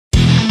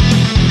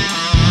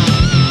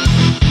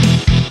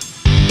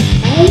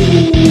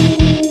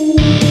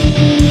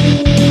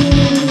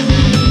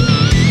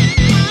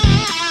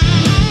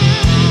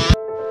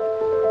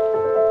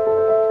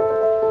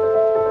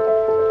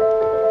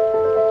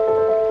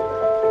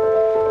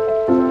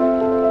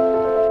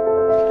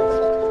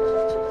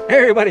Hey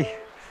everybody,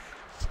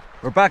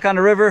 we're back on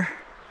the river.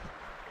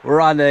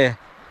 We're on the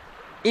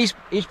East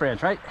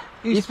Branch, right?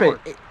 East Fork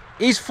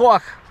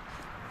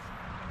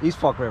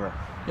River.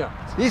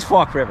 Yeah. East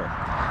Fork River.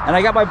 And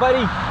I got my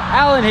buddy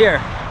Alan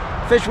here,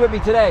 fish with me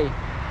today.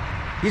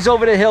 He's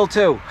over the hill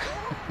too.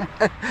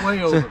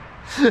 Way over.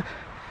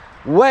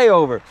 Way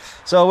over.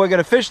 So we're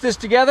gonna fish this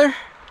together,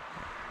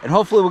 and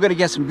hopefully we're gonna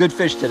get some good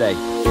fish today.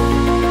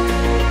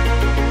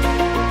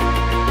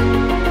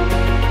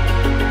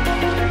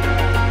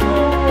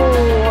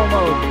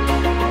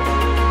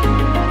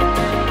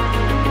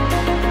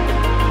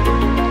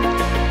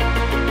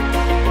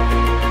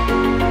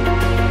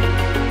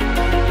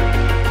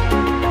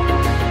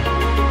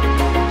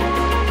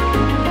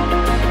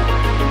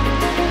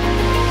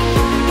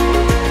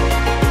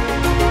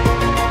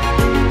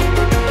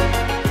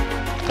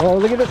 Oh,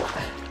 look at this.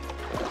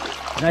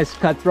 Nice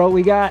cutthroat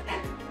we got.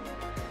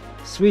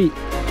 Sweet.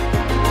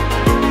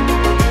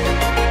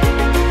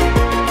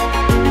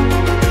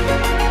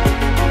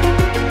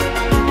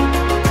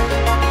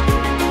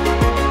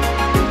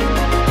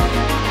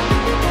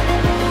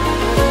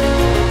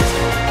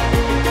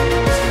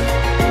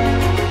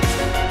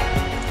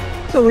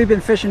 So we've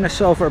been fishing the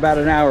show for about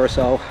an hour or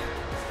so.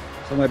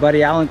 So my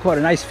buddy Alan caught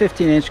a nice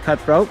 15-inch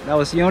cutthroat. That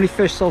was the only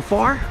fish so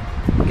far.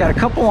 We got a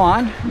couple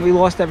on, and we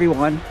lost every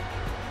one.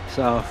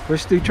 So we're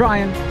still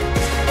trying.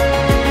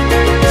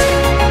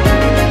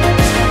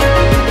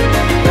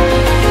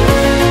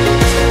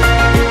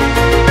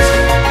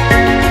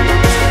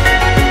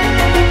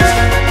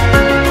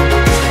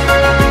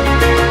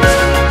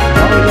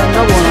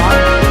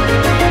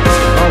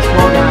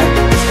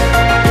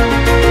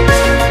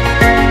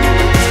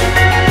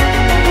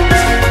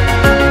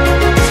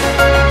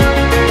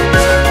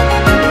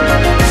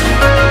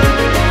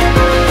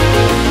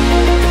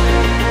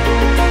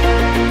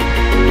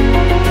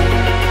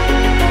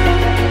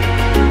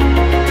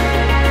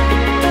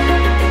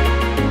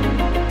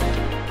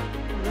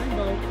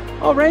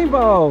 Oh,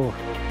 rainbow!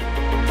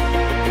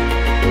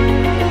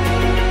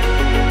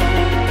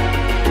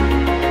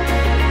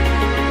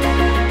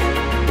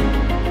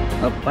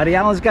 Oh, buddy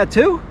Alan's got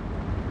 2.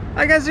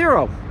 I got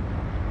 0.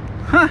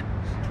 Huh?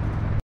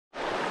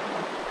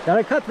 Got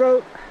a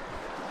cutthroat.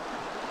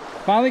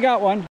 Finally got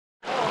one.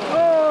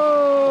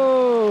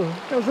 Oh,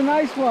 that was a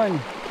nice one.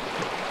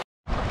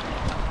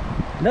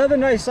 Another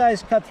nice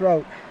sized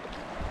cutthroat.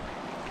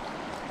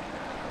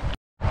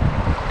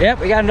 Yep,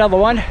 we got another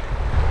one.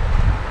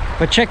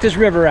 But check this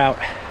river out.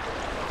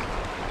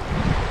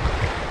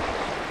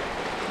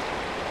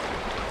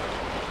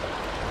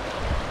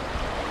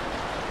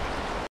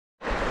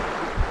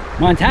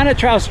 Montana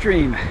trout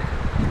stream,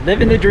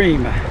 living the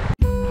dream.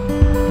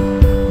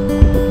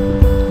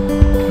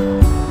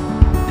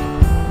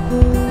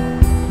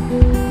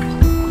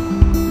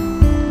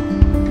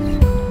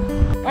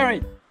 All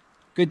right,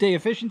 good day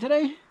of fishing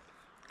today.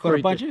 Caught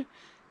a bunch of,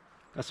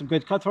 got some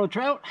good cutthroat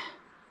trout.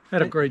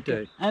 Had a great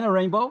day. And a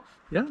rainbow.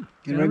 Yeah.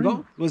 And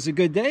rainbow. It was a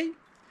good day.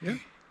 Yeah.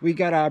 We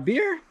got our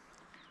beer.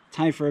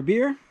 Time for a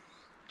beer.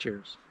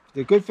 Cheers.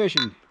 The good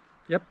fishing.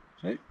 Yep.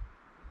 Right?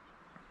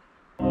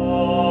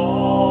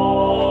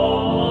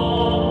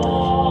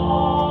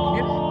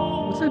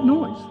 What's that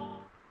noise?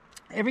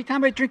 Every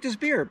time I drink this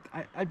beer,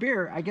 I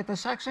get the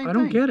exact same thing. I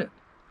don't get it.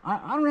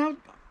 I don't know.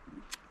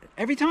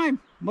 Every time.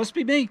 Must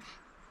be me.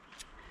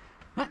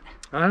 What?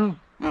 I don't.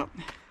 Oh.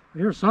 I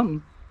hear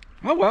something.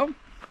 Oh well.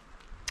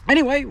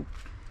 Anyway,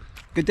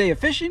 good day of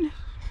fishing.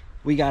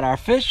 We got our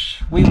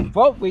fish. We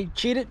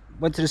cheated.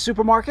 Went to the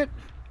supermarket.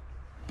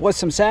 Bought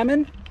some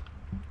salmon.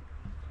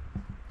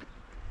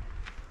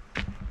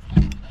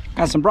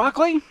 Got some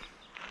broccoli.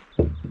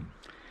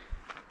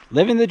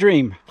 Living the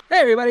dream. Hey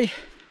everybody.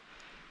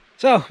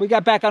 So we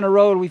got back on the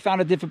road. We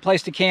found a different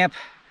place to camp.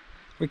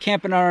 We're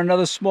camping on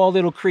another small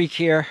little creek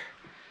here.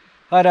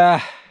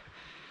 But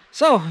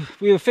so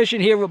we were fishing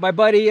here with my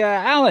buddy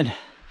Alan.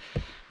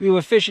 We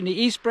were fishing the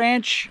East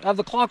Branch of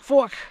the Clark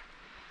Fork.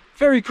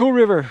 Very cool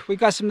river. We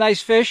got some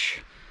nice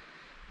fish.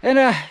 And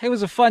it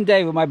was a fun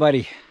day with my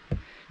buddy.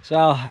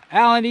 So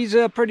Alan, he's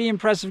a pretty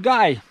impressive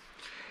guy.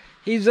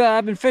 He's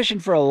been fishing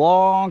for a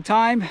long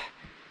time.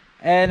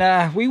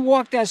 And we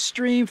walked that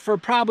stream for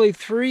probably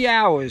 3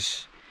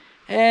 hours.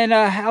 And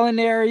Alan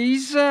there,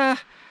 he's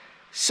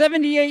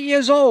 78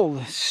 years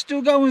old.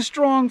 Still going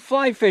strong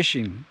fly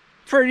fishing.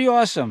 Pretty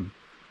awesome.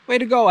 Way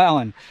to go,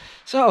 Alan.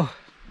 So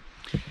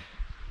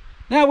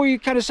now we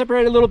kind of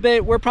separated a little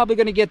bit. We're probably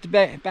going to get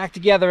back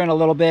together in a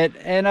little bit.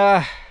 And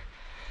I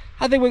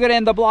think we're going to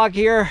end the vlog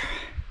here.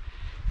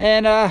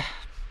 And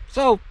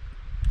so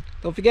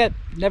don't forget,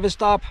 never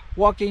stop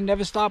walking,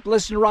 never stop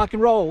listening to rock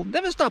and roll.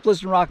 Never stop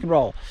listening to rock and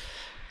roll.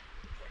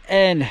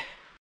 And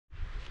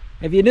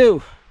if you're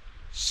new,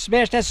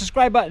 smash that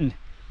subscribe button.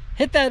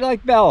 Hit that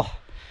like bell.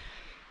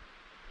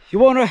 You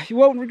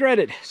won't regret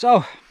it.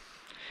 So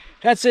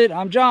that's it.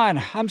 I'm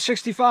John. I'm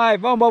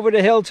 65. I'm over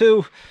the hill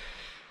too.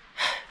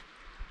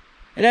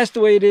 And that's the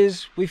way it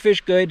is. We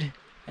fish good,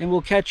 and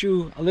we'll catch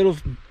you a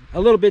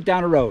little bit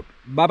down the road.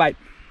 Bye-bye.